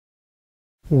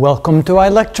Welcome to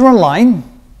iLecture Online.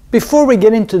 Before we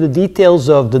get into the details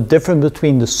of the difference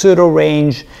between the pseudo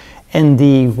range and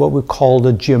the what we call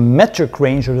the geometric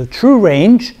range or the true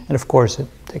range, and of course the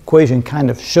equation kind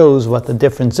of shows what the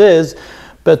difference is,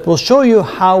 but we'll show you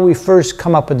how we first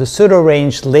come up with the pseudo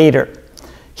range later.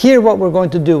 Here what we're going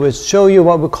to do is show you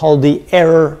what we call the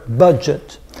error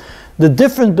budget. The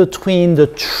difference between the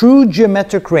true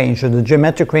geometric range, or the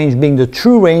geometric range being the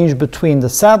true range between the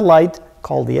satellite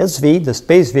called the SV, the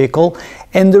space vehicle,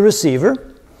 and the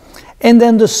receiver, and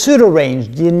then the pseudo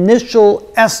range, the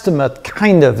initial estimate,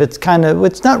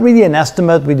 it's not really an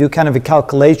estimate. We do kind of a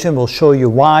calculation. We'll show you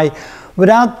why,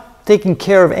 without taking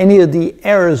care of any of the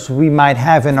errors we might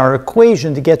have in our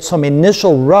equation to get some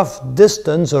initial rough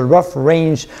distance or rough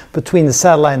range between the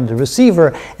satellite and the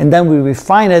receiver, and then we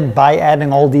refine it by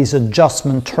adding all these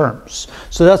adjustment terms.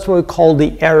 So that's what we call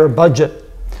the error budget.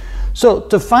 So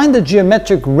to find the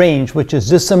geometric range, which is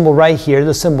this symbol right here,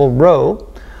 the symbol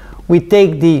rho, we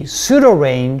take the pseudo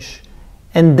range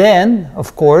and then,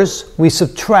 of course, we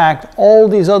subtract all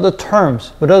these other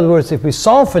terms. In other words, if we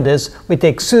solve for this, we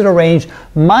take pseudo range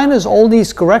minus all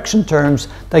these correction terms.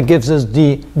 That gives us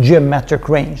the geometric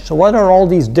range. So what are all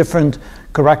these different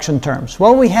correction terms?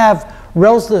 Well, we have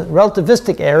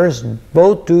relativistic errors,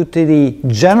 both due to the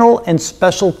general and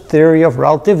special theory of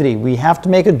relativity. We have to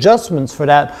make adjustments for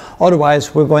that,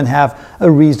 otherwise we're going to have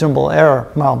a reasonable error.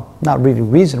 Well, not really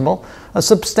reasonable, a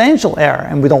substantial error,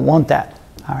 and we don't want that.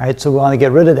 All right, so we want to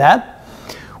get rid of that.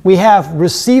 We have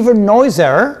receiver noise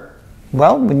error.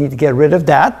 Well, we need to get rid of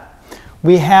that.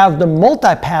 We have the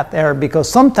multipath error, because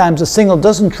sometimes the signal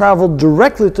doesn't travel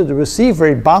directly to the receiver.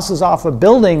 It bounces off a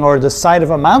building or the side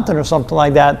of a mountain or something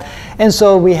like that. And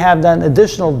so we have that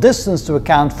additional distance to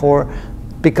account for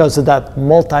because of that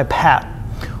multipath.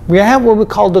 We have what we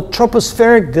call the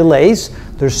tropospheric delays.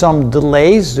 There's some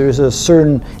delays. There's a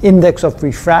certain index of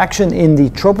refraction in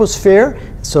the troposphere,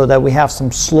 so that we have some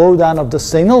slowdown of the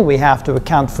signal. We have to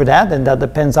account for that, and that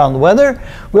depends on the weather.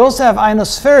 We also have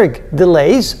ionospheric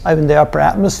delays in the upper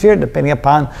atmosphere, depending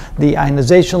upon the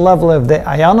ionization level of the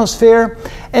ionosphere.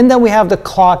 And then we have the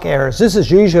clock errors. This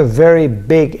is usually a very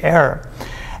big error,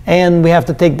 and we have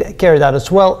to take care of that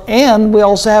as well. And we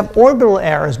also have orbital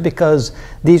errors, because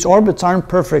these orbits aren't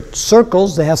perfect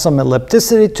circles. They have some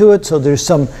ellipticity to it, so there's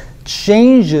some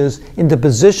changes in the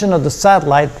position of the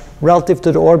satellite relative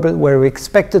to the orbit where we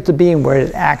expect it to be and where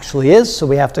it actually is, so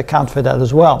we have to account for that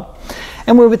as well.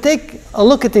 And when we take a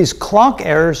look at these clock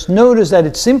errors, notice that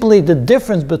it's simply the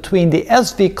difference between the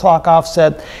SV clock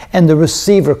offset and the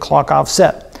receiver clock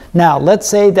offset. Now, let's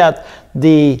say that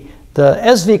the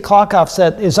SV clock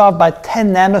offset is off by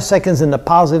 10 nanoseconds in the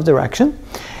positive direction,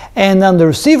 and then the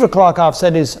receiver clock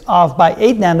offset is off by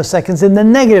 8 nanoseconds in the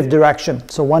negative direction.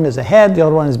 So one is ahead, the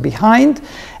other one is behind,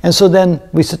 and so then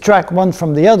we subtract one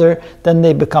from the other, then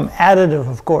they become additive,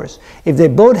 of course. If they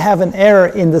both have an error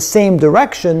in the same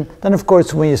direction, then of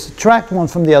course when you subtract one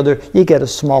from the other, you get a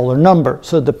smaller number.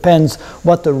 So it depends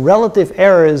what the relative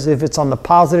error is, if it's on the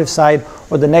positive side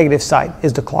or the negative side.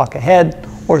 Is the clock ahead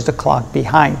or is the clock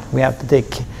behind? We have to take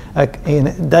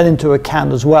that into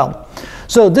account as well.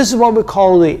 So this is what we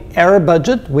call the error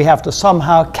budget. We have to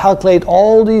somehow calculate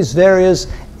all these various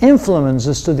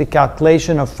influences to the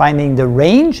calculation of finding the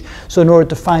range. So in order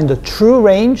to find the true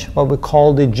range, what we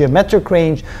call the geometric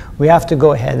range, we have to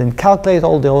go ahead and calculate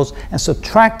all those and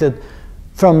subtract it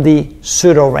from the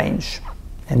pseudo range.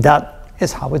 And that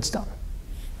is how it's done.